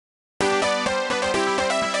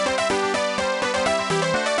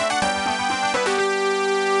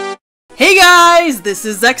Hey guys, this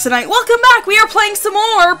is Xenite. Welcome back. We are playing some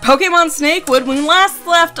more Pokemon Snakewood. When we last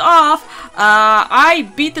left off, I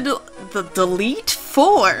beat the Delete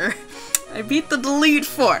Four. I beat the Delete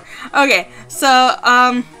Four. Okay, so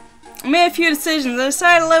I made a few decisions. I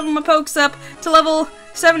decided to level my pokes up to level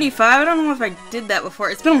 75. I don't know if I did that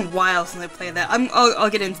before. It's been a while since I played that.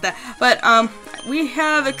 I'll get into that. But we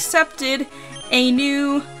have accepted a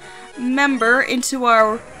new member into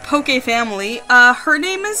our Poke family. Her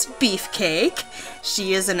name is Beefcake.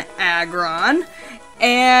 She is an Aggron,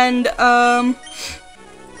 and I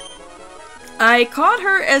caught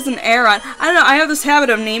her as an Aron. I don't know, I have this habit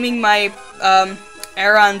of naming my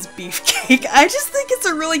Arons Beefcake. I just think it's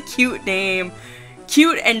a really cute name.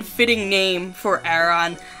 Cute and fitting name for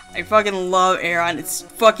Aron. I fucking love Aron. It's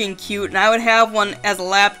fucking cute, and I would have one as a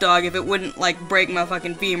lap dog if it wouldn't, like, break my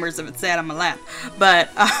fucking femurs if it sat on my lap. But,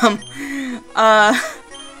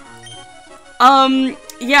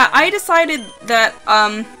 yeah, I decided that,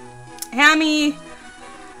 Hammy,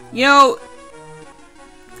 you know,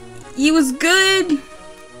 he was good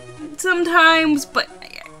sometimes, but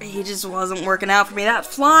he just wasn't working out for me. That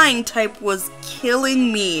flying type was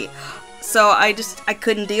killing me. So I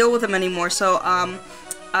couldn't deal with him anymore. So,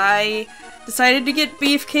 I decided to get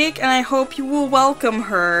Beefcake, and I hope you will welcome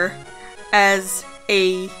her as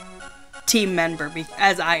a team member,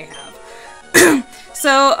 as I have.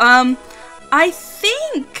 So, I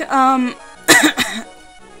think,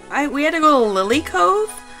 we had to go to Lily Cove,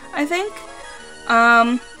 I think.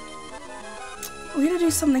 We had to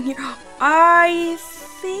do something here. I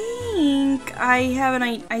think I have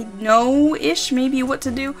I know-ish maybe what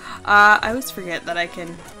to do. I always forget that I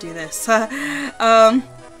can do this.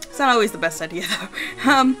 It's not always the best idea, though.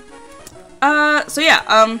 So yeah,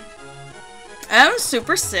 I was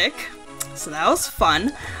super sick, so that was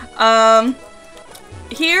fun.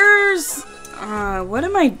 Here's, what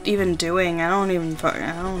am I even doing? I don't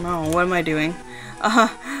know. What am I doing?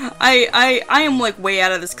 I am, like, way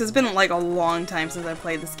out of this, because it's been, like, a long time since I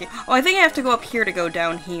played this game. Oh, I think I have to go up here to go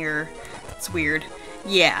down here. It's weird.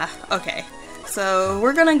 Yeah, okay. So,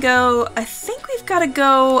 we're gonna go, I think we've gotta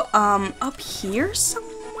go, up here somewhere?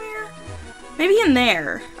 Maybe in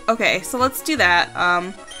there. Okay, so let's do that.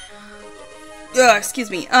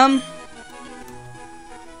 Excuse me. Come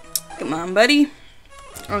on, buddy.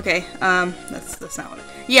 Okay, that's not what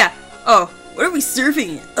yeah. Oh, what are we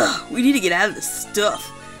surfing? Ugh, we need to get out of this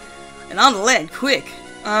stuff. And on the land, quick.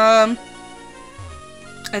 I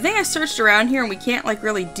think I searched around here and we can't, like,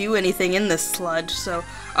 really do anything in this sludge, so...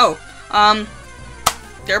 Oh,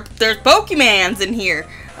 there's Pokemons in here.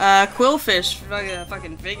 Quillfish,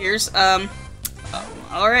 fucking figures.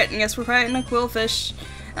 Alright, I guess we're fighting a Quillfish.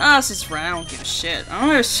 Let's just run, I don't give a shit. I don't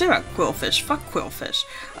give a shit about Quillfish. Fuck Quillfish.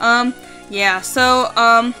 Yeah, so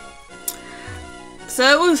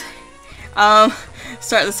it was,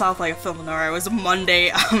 start this off like a film noir. It was a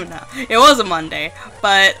Monday, no, it was a Monday,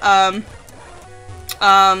 but, I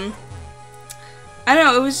don't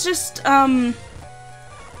know, it was just, I'm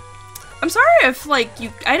sorry if, like,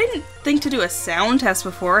 I didn't think to do a sound test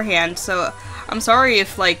beforehand, so I'm sorry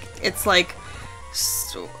if, like, it's, like,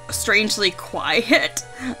 strangely quiet.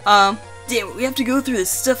 Damn it, we have to go through this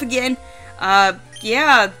stuff again?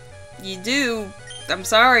 Yeah, you do. I'm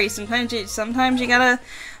sorry, sometimes you gotta,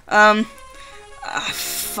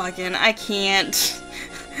 fucking, I can't.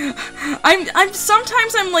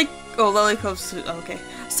 Sometimes I'm like, oh, Lily Cove's, okay.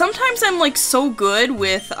 Sometimes I'm, like, so good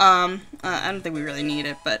with, I don't think we really need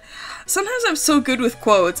it, but sometimes I'm so good with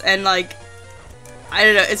quotes, and, like, I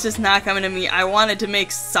don't know, it's just not coming to me. I wanted to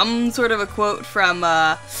make some sort of a quote from,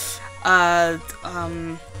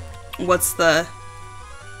 what's the,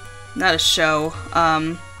 not a show,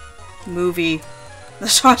 movie, The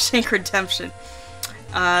Shawshank Redemption.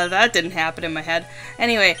 That didn't happen in my head.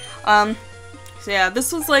 Anyway, so yeah,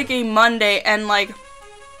 this was like a Monday, and like,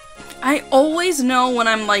 I always know when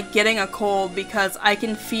I'm like getting a cold because I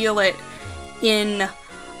can feel it in,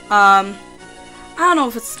 I don't know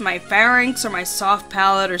if it's my pharynx or my soft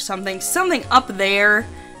palate or something up there,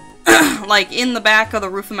 like in the back of the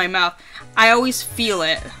roof of my mouth. I always feel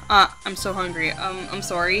it. I'm so hungry. I'm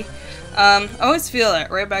sorry. I always feel it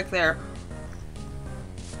right back there.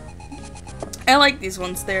 I like these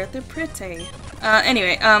ones there. They're pretty.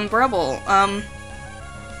 Anyway, Brubble.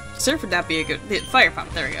 Surf would not be a good fire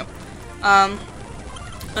pump. There we go.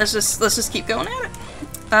 Let's just keep going at it.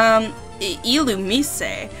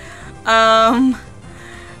 Illumise.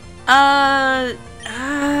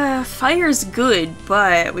 Fire's good,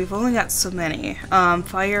 but we've only got so many.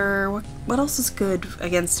 Fire, what else is good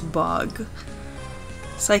against bug?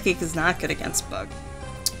 Psychic is not good against bug.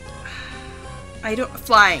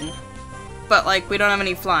 Flying. but like we don't have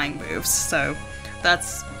any flying moves, so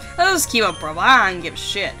that's just keep up, bro. I don't give a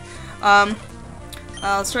shit.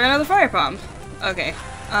 Let's try another fire pump. Okay.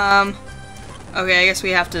 Okay, I guess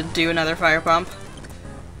we have to do another fire pump.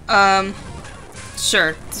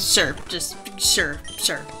 Sure, just sure.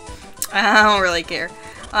 I don't really care.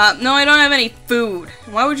 No, I don't have any food.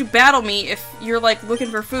 Why would you battle me if you're, like,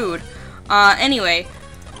 looking for food? Anyway.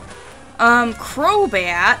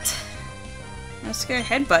 Crobat. I'm just gonna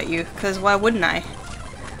headbutt you, because why wouldn't I?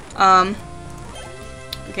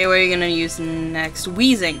 Okay, what are you gonna use next?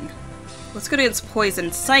 Wheezing. What's good against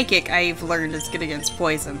poison? Psychic, I've learned, is good against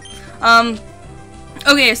poison.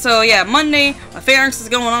 Okay, so yeah, Monday, my pharynx is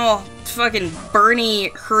going all fucking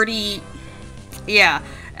burny, hurty. Yeah.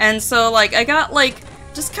 And so, like, I got, like,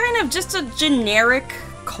 just a generic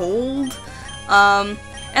cold.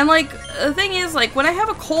 And, like, the thing is, like, when I have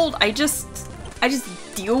a cold, I just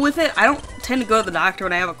deal with it. I don't tend to go to the doctor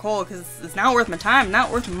when I have a cold, because it's not worth my time, not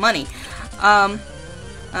worth money.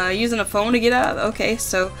 Using a phone to get out? Okay,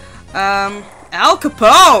 so, Al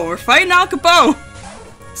Capone! We're fighting Al Capone!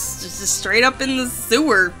 It's just straight up in the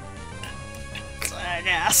sewer. I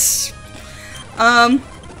guess.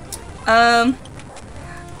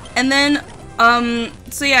 And then,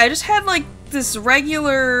 so yeah, I just had, like, this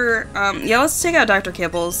regular, yeah, let's take out Dr.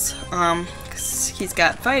 Kibbles, because he's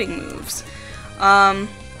got fighting moves.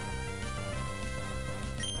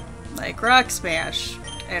 Like Rock Smash,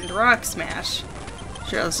 and Rock Smash.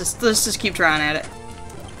 Sure, let's just keep trying at it.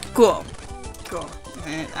 Cool.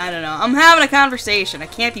 I don't know, I'm having a conversation. I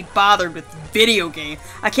can't be bothered with video game.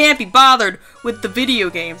 I can't be bothered with the video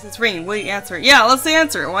games. It's ringing, will you answer it? Yeah, let's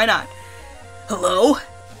answer it, why not? Hello?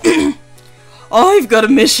 I've got a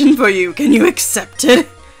mission for you. Can you accept it?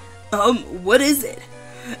 What is it?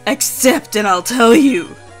 Accept and I'll tell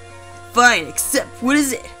you. Fine, accept. What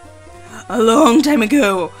is it? A long time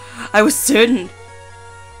ago, I lost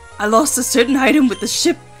a certain item with the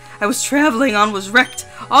ship I was traveling on was wrecked.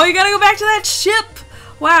 Oh, you gotta go back to that ship!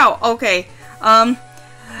 Wow, okay. I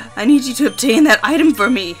need you to obtain that item for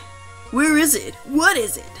me. Where is it? What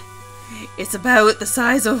is it? It's about the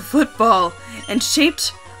size of a football and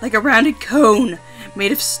shaped like a rounded cone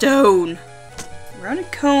made of stone.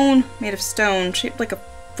 Rounded cone made of stone, shaped like a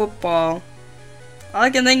football. All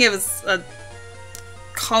I can think of is a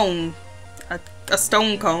cone. A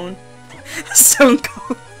stone cone. A stone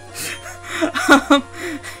cone.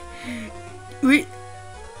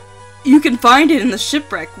 You can find it in the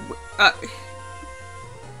shipwreck.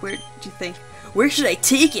 Where do you think? Where should I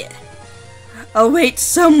take it? I'll wait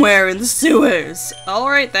somewhere in the sewers.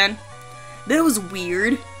 Alright then. That was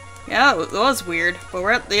weird. Yeah, it was weird. But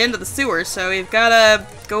we're at the end of the sewers, so we've gotta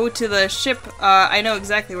go to the ship. I know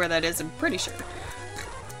exactly where that is, I'm pretty sure.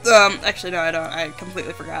 Actually no, I don't. I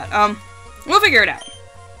completely forgot. We'll figure it out.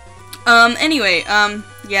 Anyway,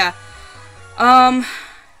 yeah.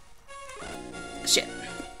 Shit.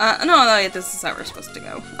 No, this is how we're supposed to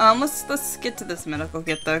go. Let's get to this medical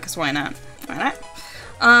kit though, because why not? Why not?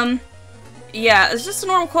 Yeah, it's just a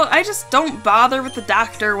normal cold. I just don't bother with the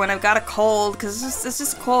doctor when I've got a cold, because it's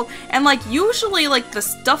just cold. And, like, usually, like, the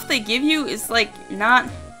stuff they give you is, like, not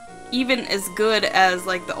even as good as,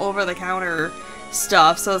 like, the over-the-counter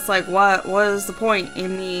stuff. So it's like, what is the point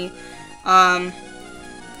in me,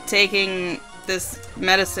 taking this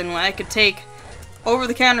medicine when I could take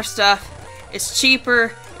over-the-counter stuff? It's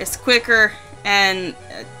cheaper, it's quicker, and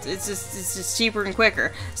it's just cheaper and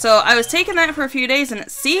quicker. So I was taking that for a few days, and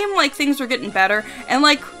it seemed like things were getting better. And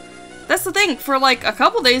like, that's the thing, for like a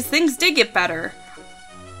couple days, things did get better.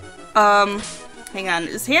 Hang on,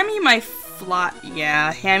 is Hammy my fly?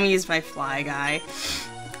 Yeah, Hammy is my fly guy.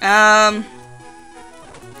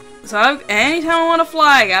 So anytime I want to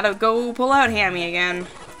fly, I gotta go pull out Hammy again.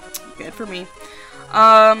 Good for me.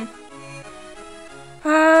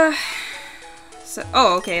 So,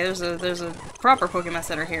 oh, okay, there's a proper Pokemon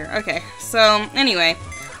Center here. Okay, so, anyway,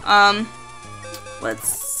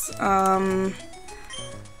 let's,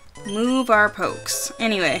 move our pokes.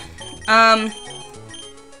 Anyway,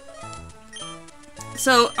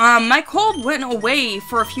 so, my cold went away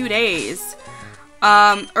for a few days,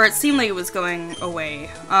 or it seemed like it was going away.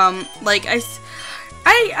 Like, I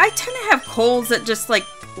tend to have colds that just, like,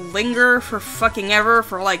 linger for fucking ever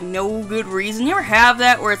for, like, no good reason. You ever have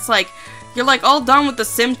that where it's, like, you're, like, all done with the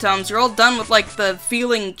symptoms, you're all done with, like, the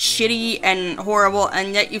feeling shitty and horrible,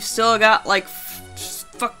 and yet you've still got, like,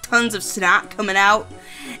 fuck tons of snot coming out,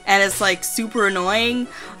 and it's, like, super annoying.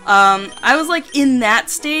 I was, like, in that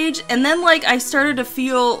stage, and then, like, I started to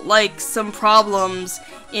feel, like, some problems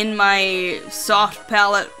in my soft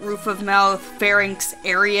palate, roof of mouth, pharynx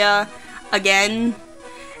area again,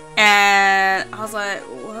 and I was like,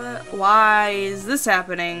 what? why is this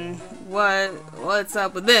happening? What's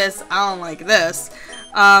up with this? I don't like this.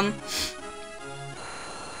 And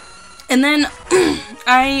then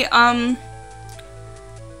I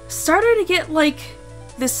started to get like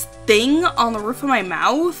this thing on the roof of my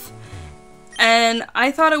mouth, and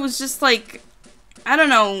I thought it was just like, I don't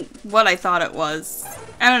know what I thought it was.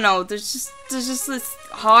 I don't know. There's just this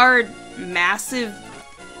hard, massive.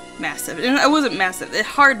 It wasn't massive. It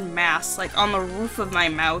hard mass like on the roof of my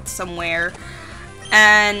mouth somewhere,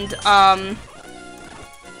 and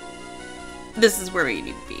this is where we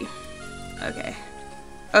need to be. Okay.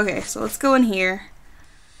 Okay, so let's go in here.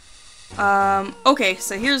 Okay,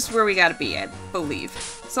 so here's where we gotta be, I believe.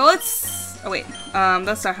 So let's... Oh, wait.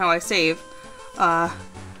 That's not how I save. There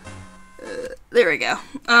we go.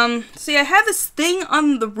 See, I had this thing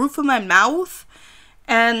on the roof of my mouth,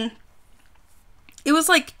 and it was,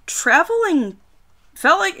 like, traveling...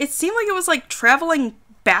 It seemed like it was, like, traveling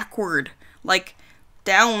backward. Like,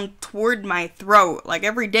 down toward my throat. Like,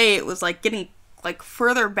 every day it was, like, getting, like,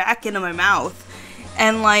 further back into my mouth.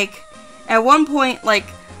 And, like, at one point, like,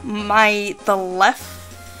 the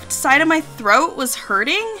left side of my throat was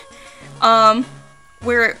hurting,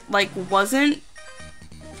 where it, like, wasn't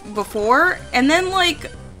before, and then, like,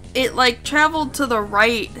 it, like, traveled to the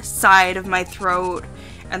right side of my throat,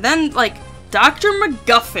 and then, like, Dr.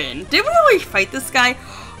 MacGuffin, did we really fight this guy?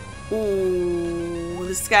 Ooh,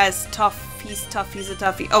 this guy's tough, he's a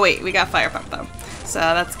toughie. Oh, wait, we got Fire Pump, though, so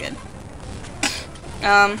that's good.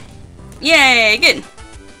 Yay, good.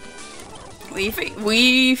 We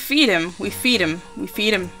feed him.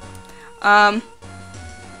 I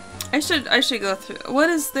should go through.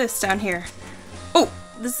 What is this down here? Oh,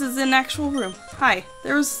 this is an actual room. Hi.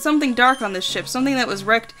 There was something dark on this ship. Something that was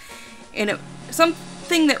wrecked in a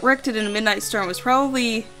something that wrecked it in a midnight storm. It was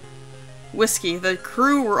probably whiskey. The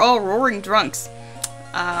crew were all roaring drunks.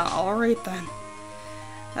 All right then.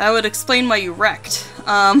 That would explain why you wrecked.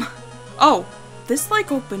 Oh, this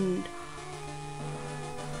like opened.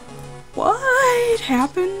 What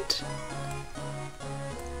happened?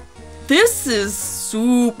 This is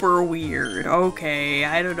super weird. Okay,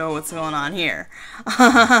 I don't know what's going on here.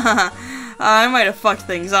 I might have fucked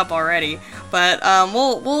things up already, but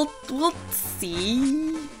we'll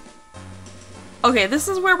see. Okay, this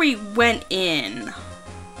is where we went in.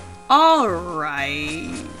 All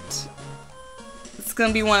right. It's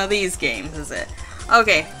gonna be one of these games, is it?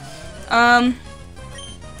 Okay.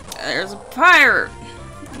 There's a pirate.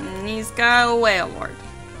 And he's got a whale lord.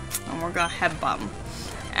 And we're gonna headbutt him.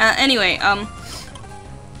 Anyway, oh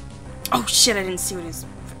shit, I didn't see what he's...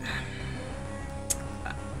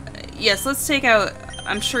 yes, let's take out...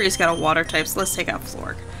 I'm sure he's got a water type, so let's take out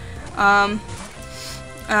Florg.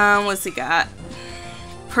 What's he got?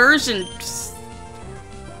 Persian...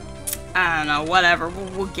 I don't know, whatever.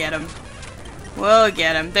 We'll get him. We'll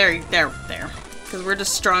get him. There. Because we're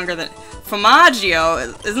just stronger than...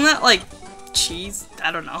 Formaggio? Isn't that like... cheese?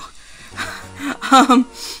 I don't know.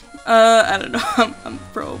 I don't know. I'm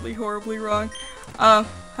probably horribly wrong. How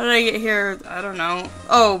did I get here? I don't know.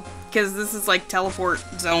 Oh, because this is like teleport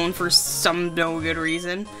zone for some no good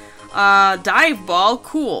reason. Dive ball,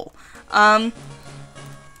 cool.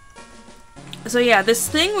 So yeah, this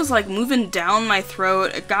thing was like moving down my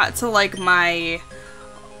throat. It got to like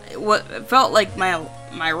what felt like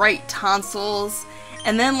my right tonsils,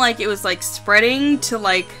 and then like it was like spreading to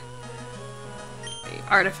like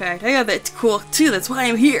artifact. I got that cool too, that's why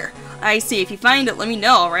I'm here. I see, if you find it, let me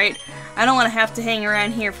know, alright? I don't want to have to hang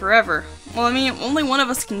around here forever. Well, I mean, only one of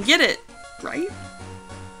us can get it, right?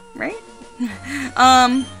 Right?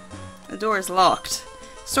 The door is locked.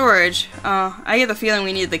 Storage. I get the feeling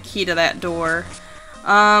we need the key to that door.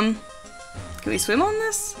 Can we swim on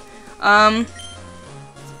this?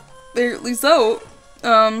 Apparently so.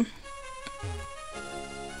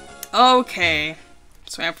 Okay.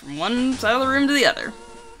 Swam from one side of the room to the other.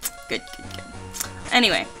 Good.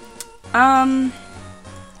 Anyway.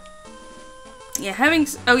 Yeah,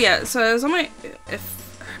 oh yeah, so I was on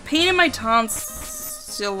pain in my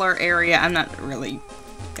tonsillar area. I'm not really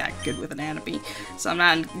that good with anatomy, so I'm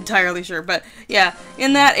not entirely sure, but yeah,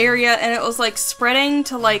 in that area, and it was like spreading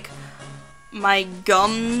to like my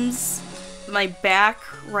gums, my back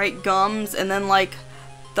right gums, and then like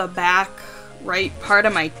the back right part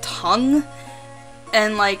of my tongue,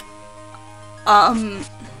 and like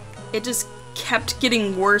it just kept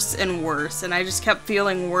getting worse and worse, and I just kept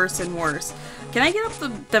feeling worse and worse. Can I get up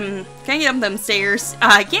can I get up them stairs?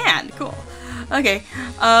 I can. Cool. Okay.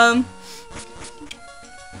 And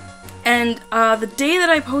the day that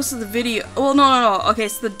I posted the video, well, no. Okay,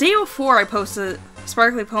 so the day before I posted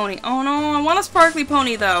Sparkly Pony. Oh no, I want a Sparkly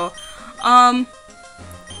Pony though.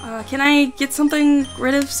 Can I get something,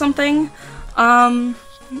 rid of something? Helps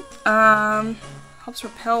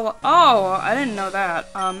repel. Oh, I didn't know that.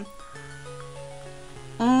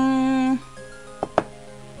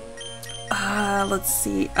 Let's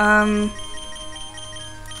see. I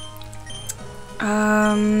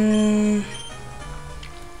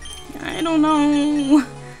don't know.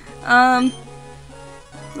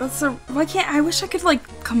 Why can't, I wish I could,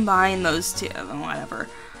 like, combine those two, whatever.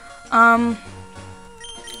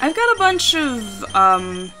 I've got a bunch of,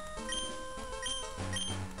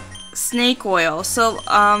 snake oil, so,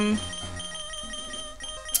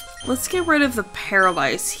 let's get rid of the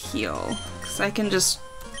paralyze heal, because I can just,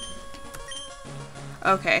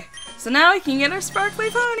 okay, so now we can get our sparkly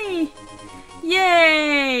pony!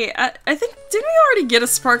 Yay! I think, didn't we already get a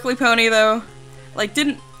sparkly pony, though? Like,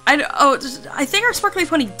 I think our sparkly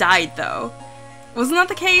pony died, though. Wasn't that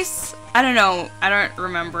the case? I don't know. I don't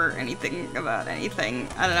remember anything about anything.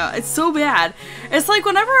 I don't know. It's so bad. It's like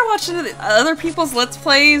whenever I watch other people's Let's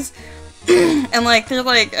Plays, and like, they're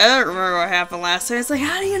like, I don't remember what happened last time. It's like,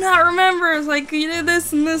 how do you not remember? It's like, you did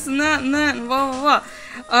this and this and that and that and blah blah blah.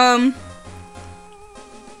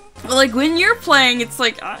 But like, when you're playing, it's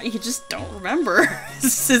like, you just don't remember.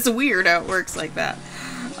 It's weird how it works like that.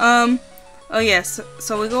 Oh yes,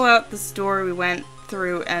 so we go out this door we went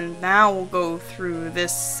through, and now we'll go through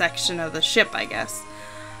this section of the ship, I guess.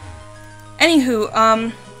 Anywho,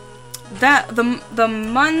 the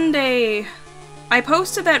Monday, I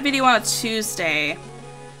posted that video on a Tuesday,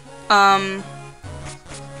 and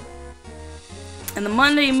the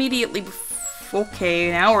Monday immediately before,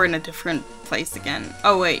 okay, now we're in a different place again.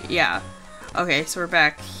 Oh wait, yeah. Okay, so we're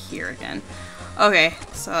back here again. Okay,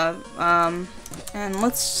 so, and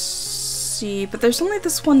let's see, but there's only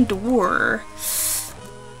this one door.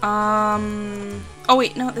 Oh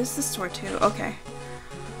wait, no, there's this door too, okay.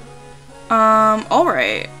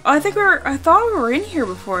 Alright. I thought we were in here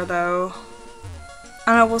before, though.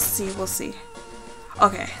 I don't know, we'll see.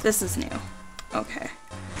 Okay, this is new. Okay.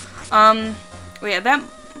 Yeah, that,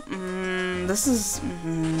 this is,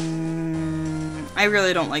 I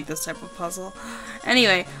really don't like this type of puzzle.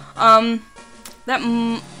 Anyway, that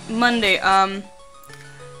Monday, I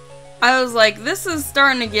was like, this is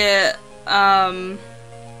starting to get,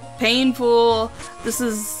 painful. This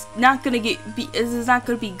is not gonna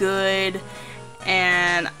be good,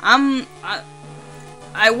 and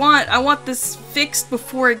I want this fixed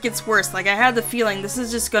before it gets worse. Like, I had the feeling this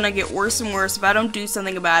is just gonna get worse and worse if I don't do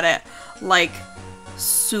something about it, like,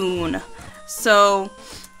 soon. So,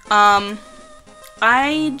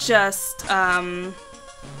 I just, okay.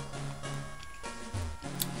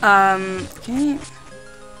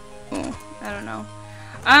 Oh, I don't know.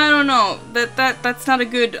 That's not a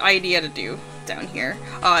good idea to do down here.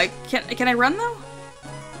 Oh, can I run though?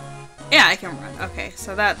 Yeah, I can run. Okay,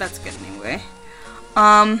 so that's good anyway.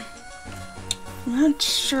 I'm not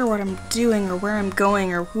sure what I'm doing or where I'm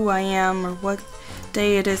going or who I am or what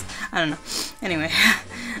day it is. I don't know. Anyway,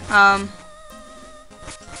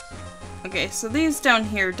 okay, so these down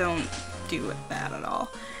here don't do that at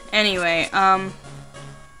all. Anyway, well,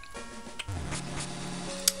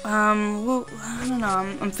 I don't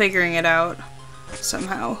know, I'm figuring it out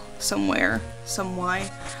somehow, somewhere, somewhy,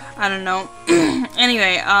 I don't know.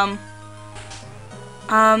 Anyway, I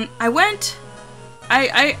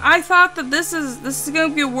thought that this is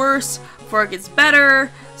gonna get worse before it gets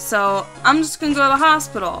better, so I'm just gonna go to the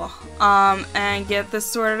hospital, and get this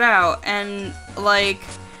sorted out, and, like,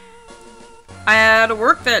 I had to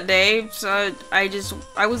work that day, so I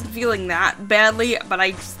wasn't feeling that badly, but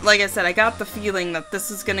like I said, I got the feeling that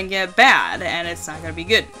this is gonna get bad, and it's not gonna be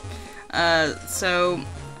good. So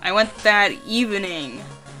I went that evening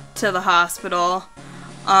to the hospital,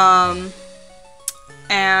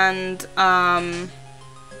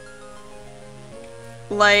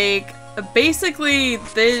 like, basically,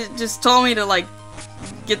 they just told me to, like,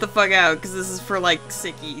 get the fuck out, because this is for, like,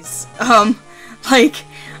 sickies.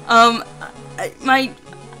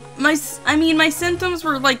 My symptoms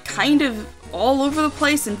were, like, kind of all over the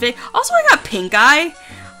place and vague. Also, I got pink eye.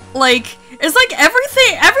 Like, it's like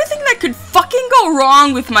everything that could fucking go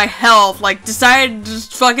wrong with my health, like, decided to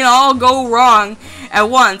just fucking all go wrong at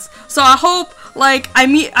once. So I hope, like, I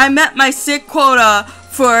met my sick quota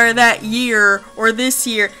for that year, or this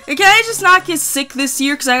year. And can I just not get sick this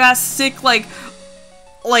year, because I got sick, like,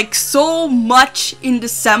 so much in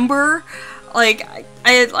December. Like,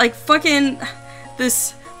 I had, like, fucking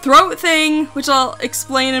this throat thing, which I'll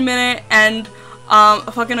explain in a minute, and,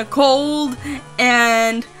 fucking a cold,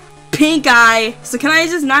 and pink eye. So can I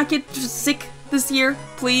just not get sick this year,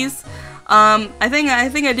 please? I think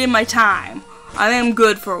I did my time. I think I'm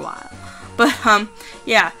good for a while. But,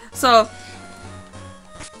 yeah, so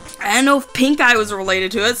I don't know if pink eye was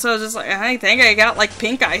related to it, so I was just like, I think I got, like,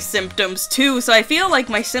 pink eye symptoms, too. So I feel like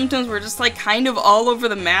my symptoms were just, like, kind of all over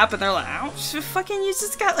the map, and they're like, oh, fucking, you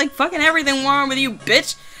just got, like, fucking everything wrong with you,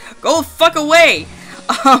 bitch. Go the fuck away.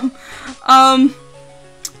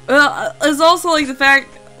 It's also, like, the fact,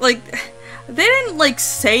 like, they didn't, like,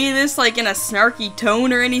 say this, like, in a snarky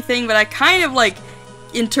tone or anything, but I kind of, like,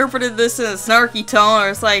 interpreted this in a snarky tone, or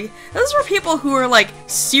it's like, this is for people who are, like,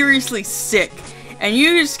 seriously sick. And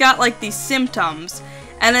you just got, like, these symptoms.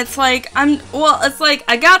 And it's like, it's like,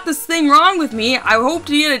 I got this thing wrong with me. I hope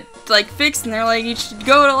to get it, like, fixed. And they're like, you should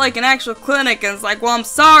go to, like, an actual clinic. And it's like, well, I'm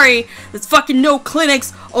sorry. There's fucking no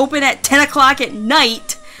clinics open at 10 o'clock at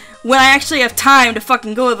night when I actually have time to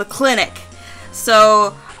fucking go to the clinic.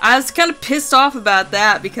 So, I was kind of pissed off about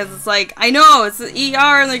that because it's like, I know, it's the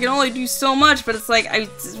ER and they can only do so much. But it's like, I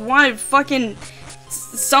just wanted fucking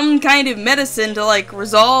some kind of medicine to, like,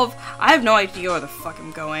 resolve. I have no idea where the fuck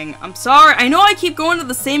I'm going. I'm sorry. I know I keep going to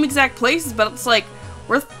the same exact places, but it's like,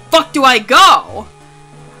 where the fuck do I go?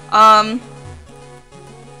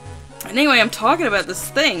 Anyway, I'm talking about this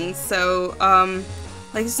thing, so,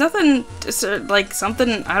 like, it's nothing, like,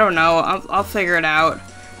 something, I don't know, I'll figure it out,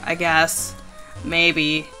 I guess.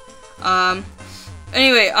 Maybe.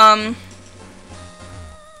 Anyway,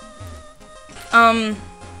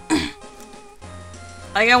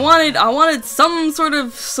 like, I wanted some sort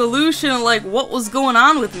of solution of, like, what was going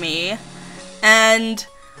on with me, and,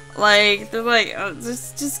 like, they're like, oh,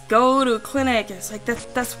 just go to a clinic. It's like,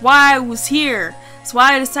 that's why I was here. That's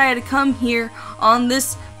why I decided to come here on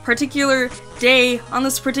this particular day, on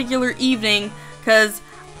this particular evening, because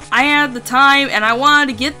I had the time, and I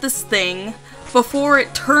wanted to get this thing before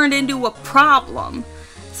it turned into a problem.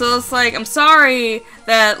 So it's like, I'm sorry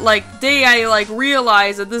that, like, the day I, like,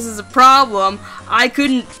 realized that this is a problem, I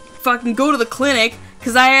couldn't fucking go to the clinic,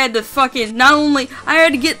 because I had to fucking, not only, I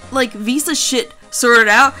had to get, like, visa shit sorted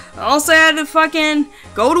out, I also had to fucking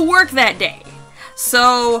go to work that day.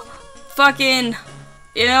 So, fucking,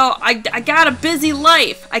 you know, I got a busy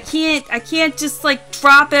life. I can't just, like,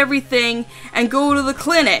 drop everything and go to the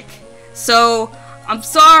clinic. So, I'm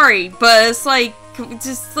sorry, but it's like,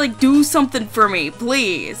 just, like, do something for me,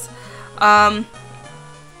 please. But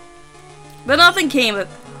nothing came of it.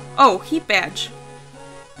 Oh, heat badge.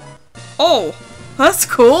 Oh, that's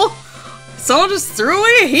cool. Someone just threw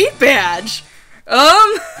away a heat badge.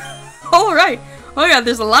 Alright. Oh my god,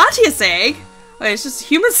 there's a Latias egg. Wait, it's just a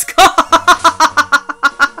human skull.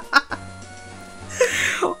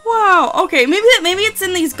 Wow, okay, maybe it's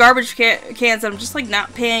in these garbage cans. I'm just, like,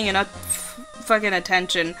 not paying enough fucking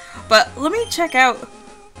attention. But let me check out.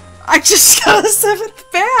 I just got a 7th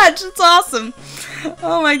badge. It's awesome.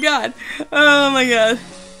 Oh my god. Oh my god.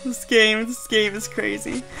 This game is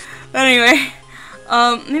crazy. Anyway,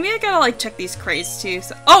 maybe I gotta, like, check these crates too.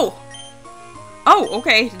 So, oh,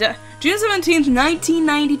 okay. June 17th,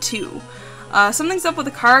 1992. Something's up with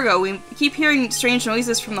the cargo. We keep hearing strange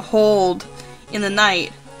noises from the hold in the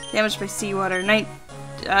night. Damaged by seawater.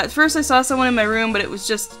 At first I saw someone in my room, but it was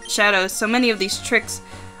just shadows. So many of these tricks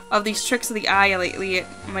of the eye lately, it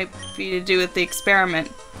might be to do with the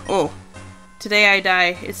experiment. Oh, today I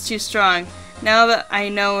die. It's too strong. Now that I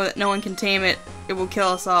know that no one can tame it, it will kill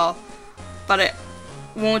us all. But it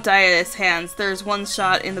won't die at its hands. There's one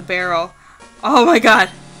shot in the barrel. Oh my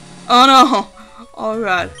god. Oh no. Oh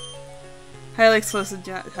god. Highly explosive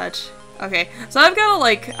touch. Okay, so I've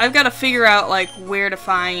got to figure out, like, where to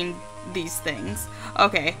find these things.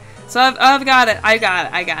 Okay, so I've got it. I got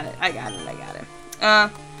it.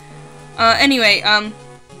 Anyway,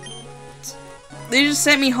 they just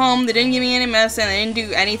sent me home. They didn't give me any medicine. They didn't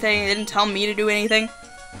do anything. They didn't tell me to do anything.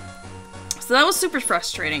 So that was super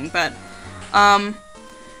frustrating, but, so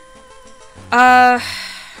I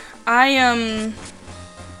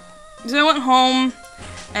went home.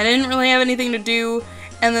 I didn't really have anything to do,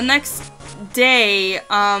 and the next day,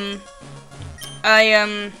 I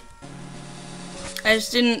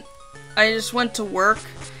just went to work,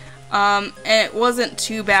 and it wasn't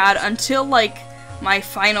too bad until, like, my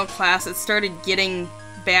final class. It started getting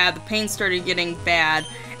bad. The pain started getting bad,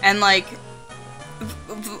 and, like,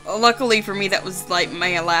 luckily for me, that was, like,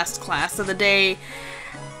 my last class of the day,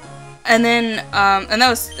 and then, and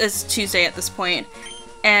it's Tuesday at this point.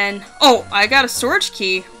 And, oh, I got a storage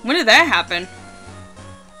key. When did that happen?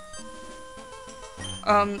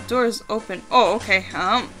 Door's open. Oh, okay.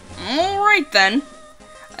 Alright then.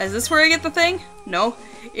 Is this where I get the thing? No.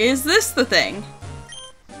 Is this the thing?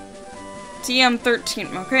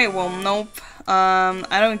 TM13. Okay, well, nope.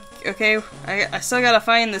 I don't, okay. I still gotta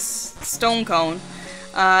find this stone cone.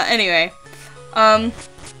 Anyway.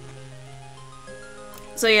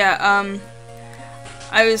 So yeah,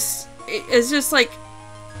 it's just like,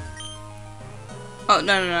 oh,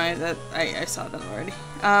 no, I saw that already.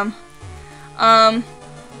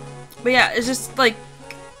 But yeah, it's just like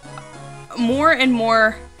more and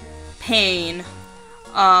more pain.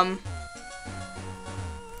 Oh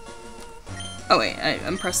wait,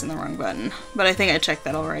 I'm pressing the wrong button, but I think I checked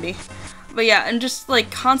that already. But yeah, and just like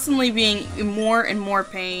constantly being more and more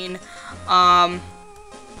pain, and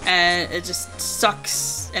it just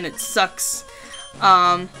sucks, and it sucks,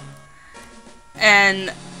 and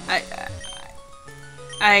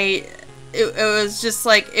it was just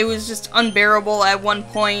like, it was just unbearable at one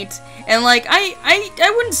point, and like,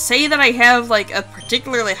 I wouldn't say that I have like a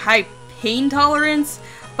particularly high pain tolerance,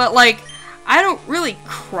 but like, I don't really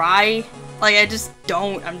cry, like, I just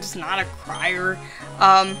don't, I'm just not a crier,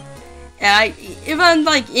 and if I'm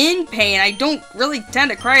like in pain, I don't really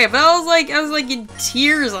tend to cry. If I was like in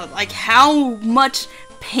tears of like how much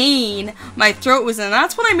pain my throat was in.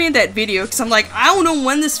 That's when I made that video, because I'm like, I don't know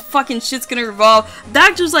when this fucking shit's gonna revolve.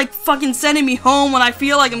 Doctor's like fucking sending me home when I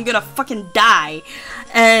feel like I'm gonna fucking die.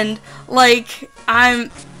 And like,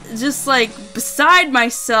 I'm just like beside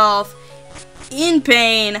myself, in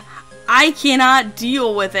pain. I cannot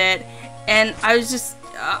deal with it. And I was just,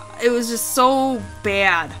 it was just so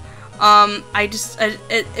bad.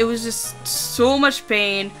 It was just so much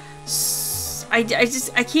pain. I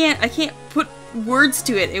can't put words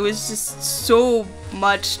to it. It was just so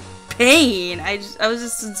much pain. I was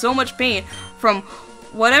just in so much pain from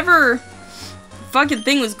whatever fucking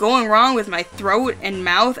thing was going wrong with my throat and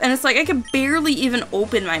mouth, and it's like I could barely even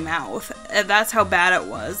open my mouth. That's how bad it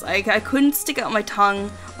was. Like, I couldn't stick out my tongue,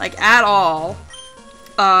 like, at all.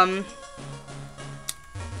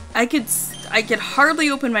 I could hardly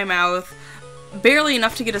open my mouth, barely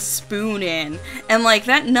enough to get a spoon in, and like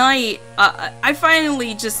that night, I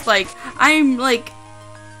finally just like, I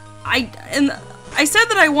said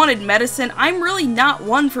that I wanted medicine. I'm really not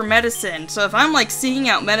one for medicine, so if I'm like seeking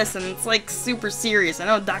out medicine, it's like super serious. I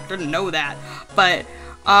know a doctor didn't know that, but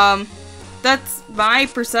that's my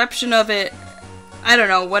perception of it. I don't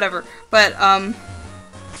know, whatever, but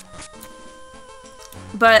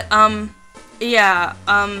yeah,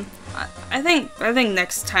 I think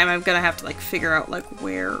next time I'm gonna have to like figure out like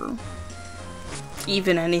where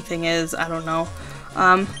even anything is. I don't know.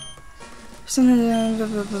 Something. I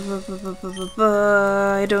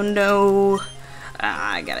don't know.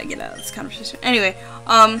 I gotta get out of this conversation. Anyway,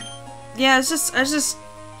 yeah, I just,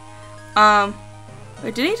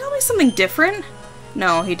 wait, did he tell me something different?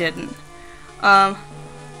 No, he didn't. Oh,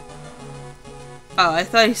 I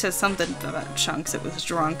thought he said something about chunks. It was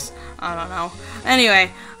drunks. I don't know.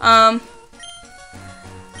 Anyway, I've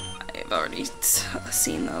already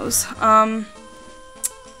seen those.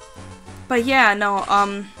 But yeah, no,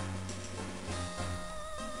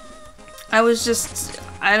 I was just,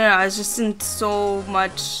 I don't know, I was just in so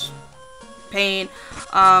much pain.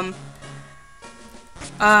 I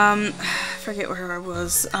forget where I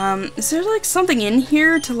was. Is there like something in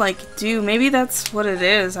here to like do? Maybe that's what it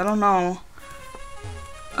is. I don't know.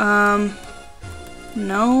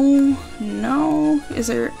 No. Is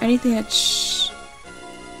there anything that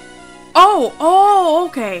oh,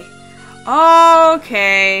 okay.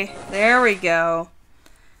 Okay, there we go.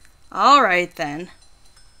 Alright then.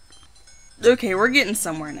 Okay, we're getting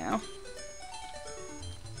somewhere now.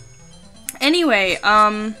 Anyway,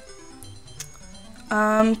 can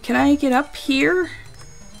I get up here?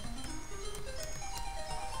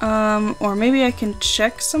 Or maybe I can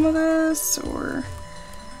check some of this, or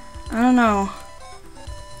I don't know.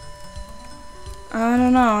 I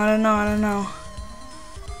don't know.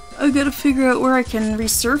 I gotta figure out where I can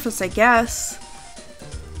resurface, I guess.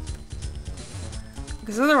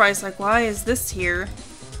 Because otherwise, like, why is this here?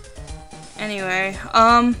 Anyway,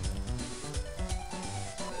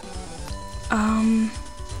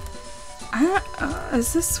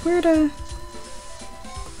 is this where to...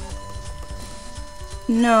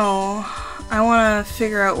 No, I want to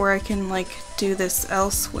figure out where I can, like, do this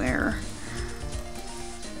elsewhere.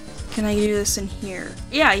 Can I do this in here?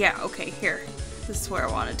 Yeah, okay, here. This is where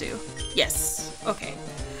I want to do. Yes, okay.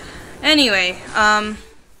 Anyway,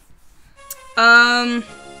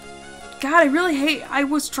 God, I really hate, I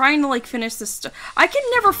was trying to, like, finish this I can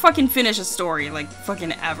never fucking finish a story, like,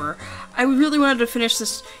 fucking ever. I really wanted to finish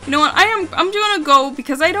this. You know what, I'm gonna go,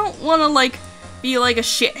 because I don't want to, like, be, like, a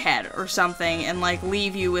shithead or something, and, like,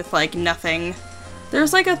 leave you with, like, nothing.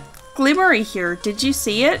 There's, like, a glimmery here. Did you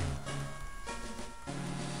see it?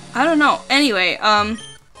 I don't know. Anyway,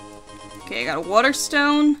 okay, I got a water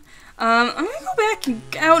stone. I'm gonna go back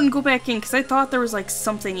out and go back in, because I thought there was, like,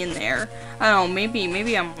 something in there. I don't know,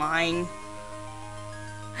 maybe I'm lying.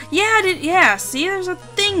 Yeah, yeah, see, there's a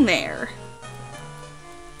thing there.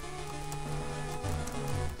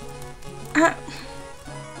 I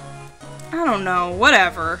don't know,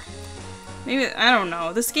 whatever. Maybe, I don't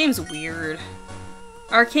know, this game's weird.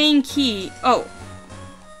 Arcane key, oh.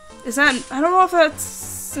 Is that, I don't know if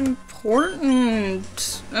that's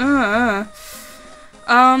important.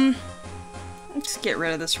 Let's get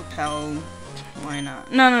rid of this repel. Why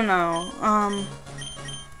not? No.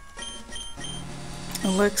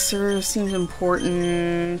 Elixir seems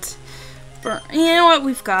important. You know what?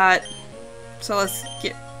 We've got. So let's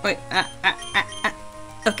get. Wait.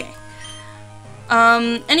 Okay.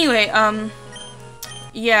 Anyway.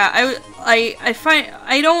 Yeah.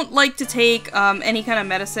 I don't like to take any kind of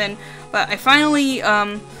medicine, but I finally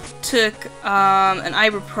took an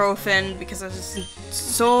ibuprofen because I was just in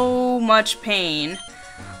so much pain.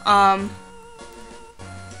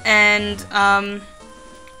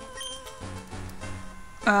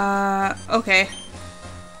 Okay.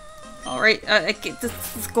 Alright,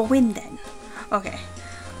 let's go in then. Okay.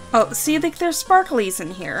 Oh, see, like, there's sparklies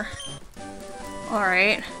in here.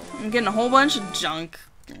 Alright. I'm getting a whole bunch of junk.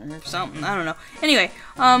 Or something, I don't know. Anyway,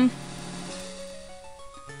 and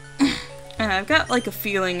I've got, like, a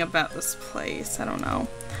feeling about this place. I don't know.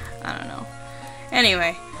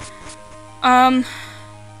 Anyway.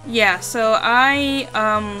 Yeah, so I,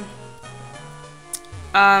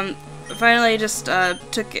 finally just,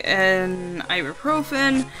 took an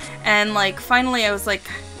ibuprofen, and, like, finally I was, like,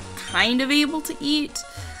 kind of able to eat.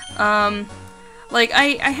 Like,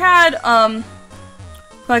 I had,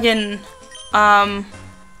 fucking,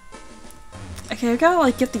 okay, I gotta,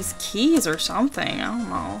 like, get these keys or something, I don't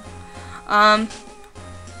know. I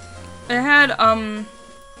had,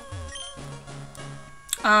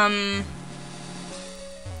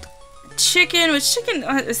 chicken, which chicken,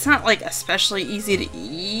 it's not, like, especially easy to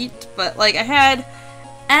eat, but, like, I had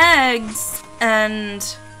eggs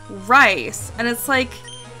and rice, and it's, like,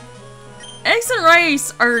 eggs and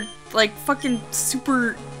rice are, like, fucking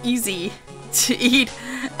super easy to eat,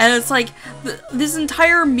 and it's, like, this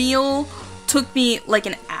entire meal took me, like,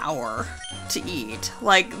 an hour to eat.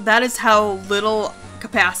 Like, that is how little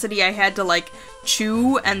capacity I had to, like,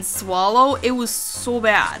 chew and swallow. It was so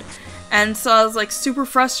bad. And so I was, like, super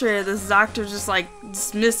frustrated. This doctor just, like,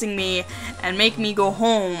 dismissing me and making me go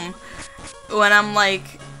home when I'm,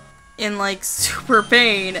 like, in, like, super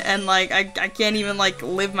pain and, like, I can't even, like,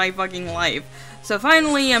 live my fucking life. So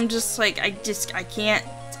finally, I'm just, like, I can't,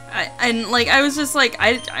 and, like, I was just, like,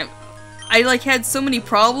 I, like, had so many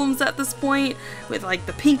problems at this point with, like,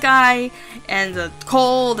 the pink eye and the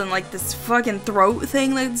cold and, like, this fucking throat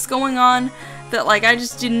thing that's going on that, like, I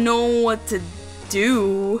just didn't know what to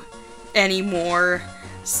do anymore.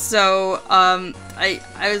 So, I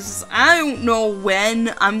don't know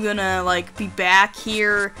when I'm gonna, like, be back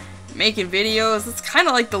here making videos. It's kind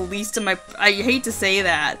of, like, the least of my, I hate to say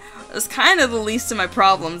that, it's kind of the least of my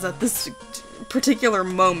problems at this particular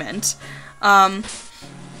moment. I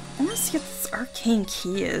want to see what this arcane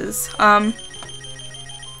key is.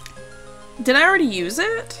 Did I already use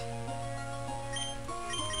it?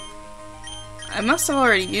 I must have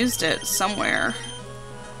already used it somewhere.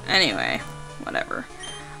 Anyway, whatever.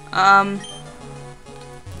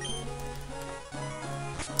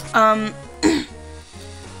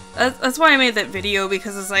 That's why I made that video,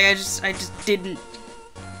 because it's like I just didn't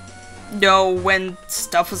know when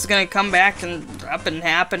stuff was gonna come back and up and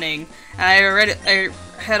happening. And I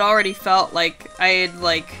had already felt like I had,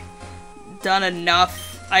 like, done enough.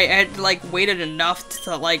 I had, like, waited enough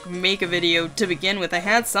to, like, make a video to begin with. I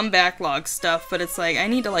had some backlog stuff, but it's like, I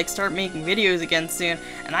need to, like, start making videos again soon,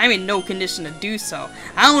 and I'm in no condition to do so.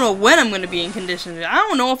 I don't know when I'm gonna be in condition to, I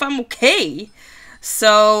don't know if I'm okay.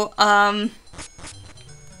 So,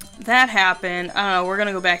 that happened. I don't know, we're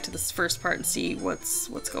gonna go back to this first part and see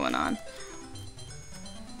what's going on.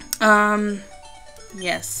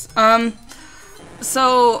 Yes.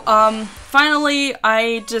 So, finally,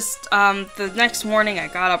 I just, the next morning I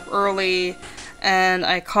got up early, and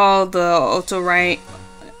I called the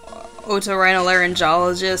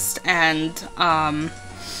otorhinolaryngologist, and,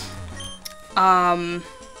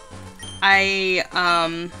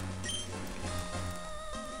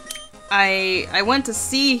 I went to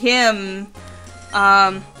see him,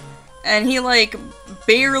 and he, like,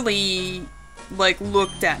 barely, like,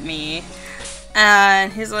 looked at me.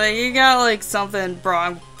 And he's like, you got, like, something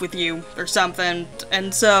wrong with you, or something.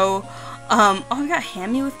 And so, oh, I got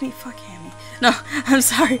Hammy with me? Fuck Hammy. No, I'm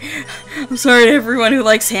sorry. I'm sorry to everyone who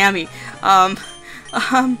likes Hammy. Yeah,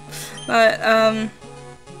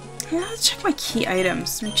 let's check my key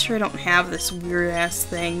items. Make sure I don't have this weird-ass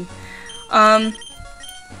thing.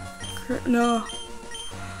 No.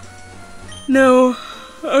 No.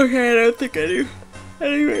 Okay, I don't think I do.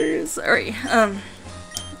 Anyway, sorry.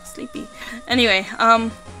 Sleepy. Anyway,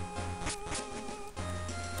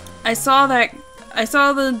 I saw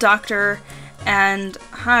the doctor, and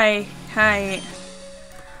hi. I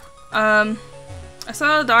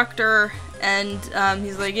saw the doctor, and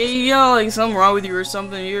he's like, hey, yo, like something wrong with you or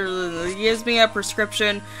something. He gives me a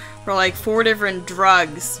prescription for like 4 different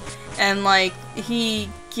drugs, and like he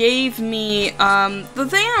gave me the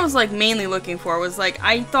thing I was like mainly looking for was like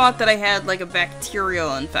I thought that I had like a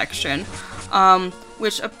bacterial infection,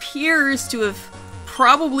 which appears to have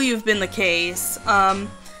probably been the case,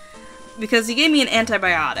 because he gave me an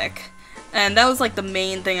antibiotic. And that was, like, the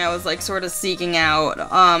main thing I was, like, sort of seeking out.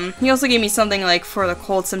 He also gave me something, like, for the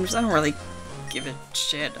cold symptoms. I don't really give a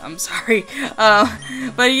shit. I'm sorry.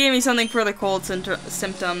 But he gave me something for the cold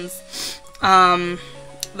symptoms.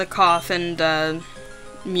 The cough and,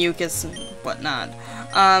 mucus and whatnot.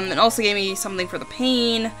 And also gave me something for the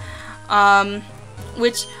pain.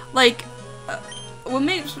 Which, like, what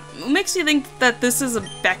makes you think that this is a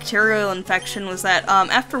bacterial infection was that,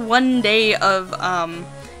 after 1 day of,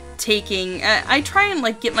 taking, I try and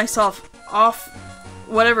like get myself off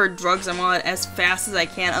whatever drugs I'm on as fast as I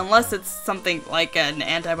can, unless it's something like an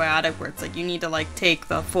antibiotic where it's like you need to like take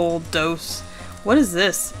the full dose. What is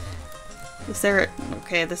this? Is there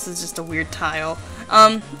okay, this is just a weird tile.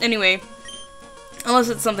 Anyway, unless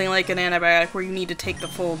it's something like an antibiotic where you need to take the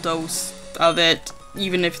full dose of it,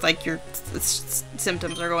 even if like your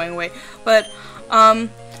symptoms are going away. But,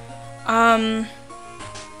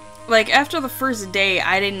 like, after the first day,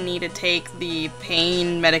 I didn't need to take the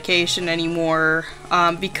pain medication anymore,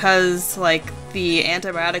 because, like, the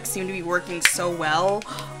antibiotics seem to be working so well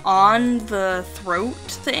on the throat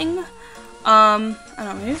thing. I don't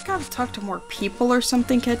know, maybe I've got to talk to more people or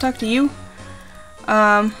something. Can I talk to you?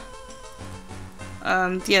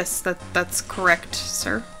 Yes, that's correct,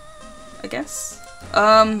 sir. I guess?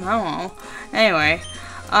 I don't know. Anyway,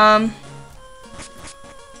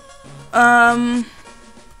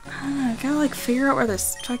 I gotta like figure out where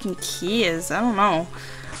this fucking key is. I don't know.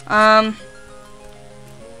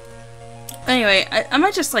 Anyway, I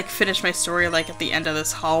might just like finish my story like at the end of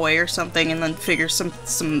this hallway or something, and then figure some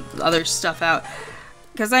other stuff out.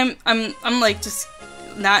 Cause I'm like just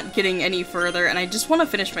not getting any further, and I just want to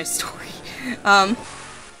finish my story.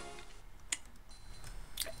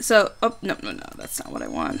 So, oh no, that's not what I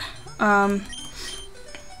want.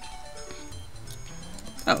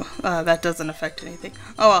 That doesn't affect anything.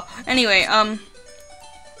 Oh well. Anyway,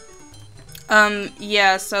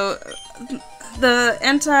 yeah, so the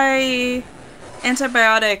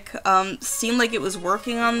antibiotic, seemed like it was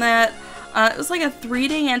working on that. It was like a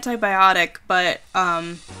 3-day antibiotic, but,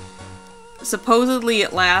 supposedly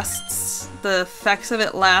it lasts, the effects of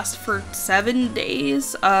it last for 7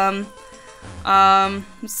 days.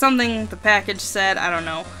 Something the package said, I don't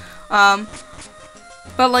know.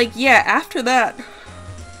 But like, yeah, after that,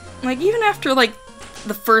 like, even after, like,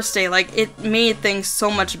 the first day, like, it made things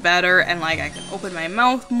so much better, and, like, I could open my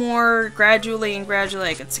mouth more gradually, and gradually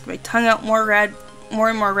I could stick my tongue out more and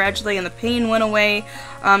more gradually, and the pain went away.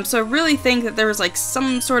 So I really think that there was, like,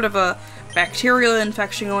 some sort of a bacterial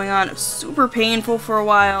infection going on. It was super painful for a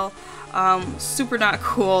while, super not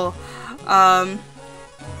cool, but,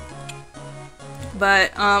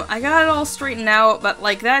 I got it all straightened out, but,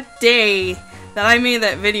 like, that day that I made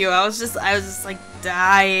that video, I was just, like,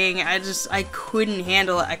 dying. I couldn't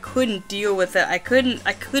handle it. I couldn't deal with it. I couldn't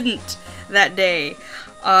that day.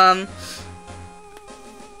 So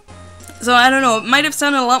I don't know, it might have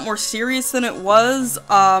sounded a lot more serious than it was,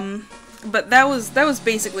 but that was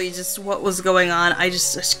basically just what was going on. I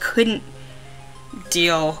just couldn't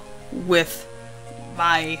deal with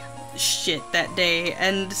my shit that day,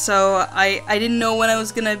 and so I didn't know when I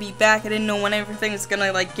was gonna be back. I didn't know when everything was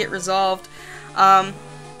gonna, like, get resolved.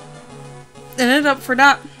 It ended up for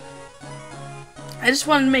not. I just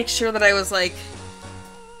wanted to make sure that I was like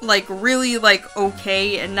really like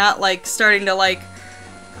okay, and not like starting to like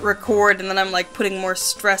record and then I'm like putting more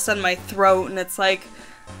stress on my throat, and it's like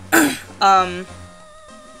I don't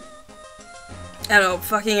know,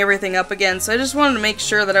 fucking everything up again. So I just wanted to make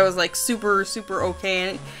sure that I was like super okay,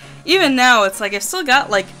 and even now it's like I've still got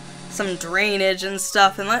like some drainage and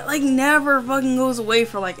stuff, and like never fucking goes away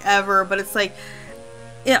for like ever, but it's like,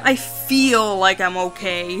 yeah, I feel like I'm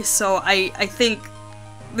okay, so I think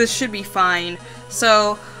this should be fine.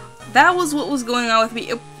 So that was what was going on with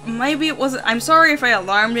me. Maybe it wasn't, I'm sorry if I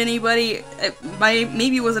alarmed anybody.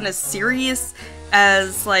 Maybe it wasn't as serious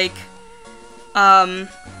as like as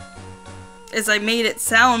I made it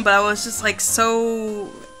sound, but I was just like so,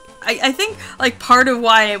 I think like part of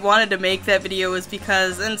why I wanted to make that video was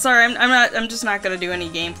because, and sorry, I'm just not gonna do any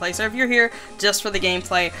gameplay. So if you're here just for the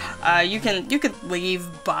gameplay, you could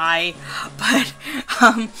leave. Bye. But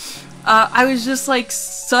I was just like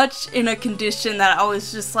such in a condition that I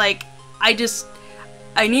was just like I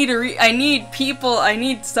need people, I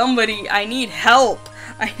need somebody, I need help,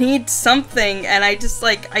 I need something, and I just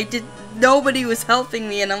like nobody was helping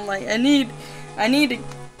me, and I'm like I need to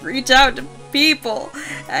reach out to people.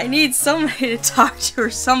 I need somebody to talk to or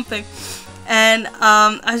something. And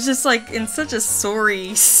I was just like in such a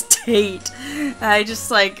sorry state. I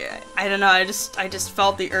just like I don't know, I just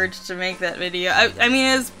felt the urge to make that video. I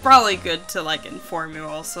mean, it's probably good to like inform you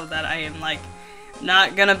also that I am like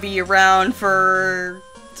not gonna be around for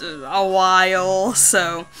a while,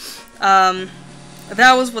 so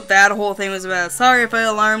that was what that whole thing was about. Sorry if I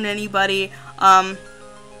alarmed anybody.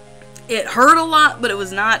 It hurt a lot, but it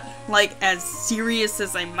was not like as serious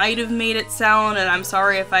as I might have made it sound, and I'm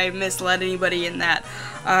sorry if I misled anybody in that.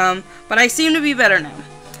 But I seem to be better now.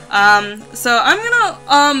 So I'm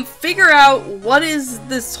gonna figure out what is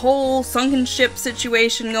this whole sunken ship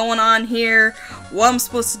situation going on here, what I'm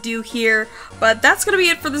supposed to do here, but that's gonna be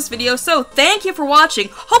it for this video. So thank you for watching.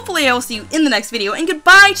 Hopefully I will see you in the next video, and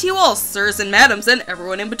goodbye to you all, sirs and madams and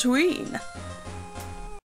everyone in between.